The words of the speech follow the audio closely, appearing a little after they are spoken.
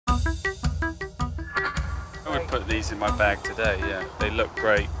put these in my bag today, yeah. They look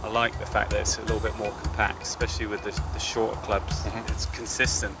great. I like the fact that it's a little bit more compact, especially with the shorter clubs. It's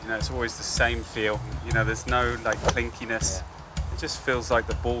consistent, you know, it's always the same feel. You know, there's no like clinkiness. It just feels like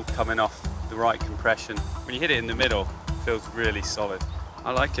the ball coming off the right compression. When you hit it in the middle, it feels really solid.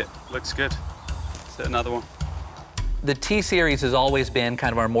 I like it, looks good. Let's hit another one. The T-Series has always been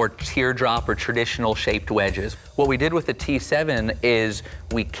kind of our more teardrop or traditional shaped wedges. What we did with the T7 is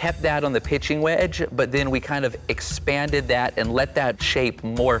we kept that on the pitching wedge, but then we kind of expanded that and let that shape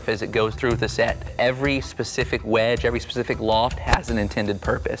morph as it goes through the set. Every specific wedge, every specific loft has an intended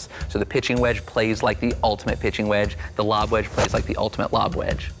purpose. So the pitching wedge plays like the ultimate pitching wedge, the lob wedge plays like the ultimate lob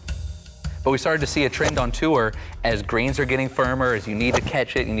wedge. But we started to see a trend on tour as greens are getting firmer, as you need to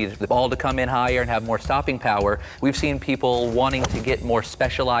catch it, you need the ball to come in higher and have more stopping power. We've seen people wanting to get more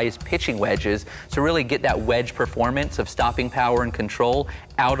specialized pitching wedges to really get that wedge performance of stopping power and control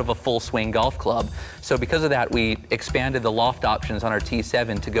out of a full swing golf club. So because of that, we expanded the loft options on our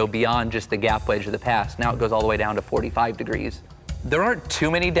T7 to go beyond just the gap wedge of the past. Now it goes all the way down to 45 degrees. There aren't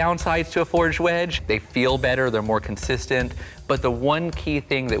too many downsides to a forged wedge. They feel better, they're more consistent, but the one key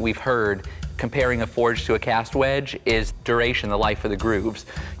thing that we've heard comparing a forged to a cast wedge is duration, the life of the grooves.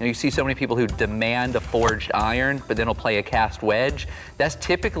 You know, you see so many people who demand a forged iron, but then will play a cast wedge. That's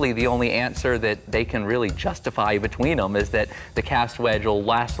typically the only answer that they can really justify between them, is that the cast wedge will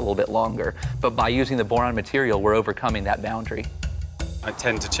last a little bit longer. But by using the Boron material, we're overcoming that boundary. I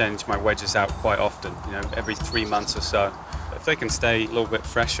tend to change my wedges out quite often, you know, every 3 months or so. If they can stay a little bit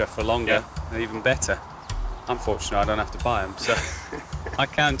fresher for longer, they're even better. Unfortunately, I don't have to buy them, so I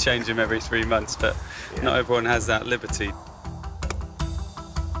can change them every 3 months, but not everyone has that liberty.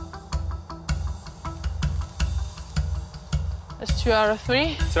 That's 2 out of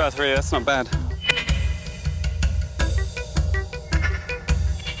 3. 2 out of 3, that's not bad.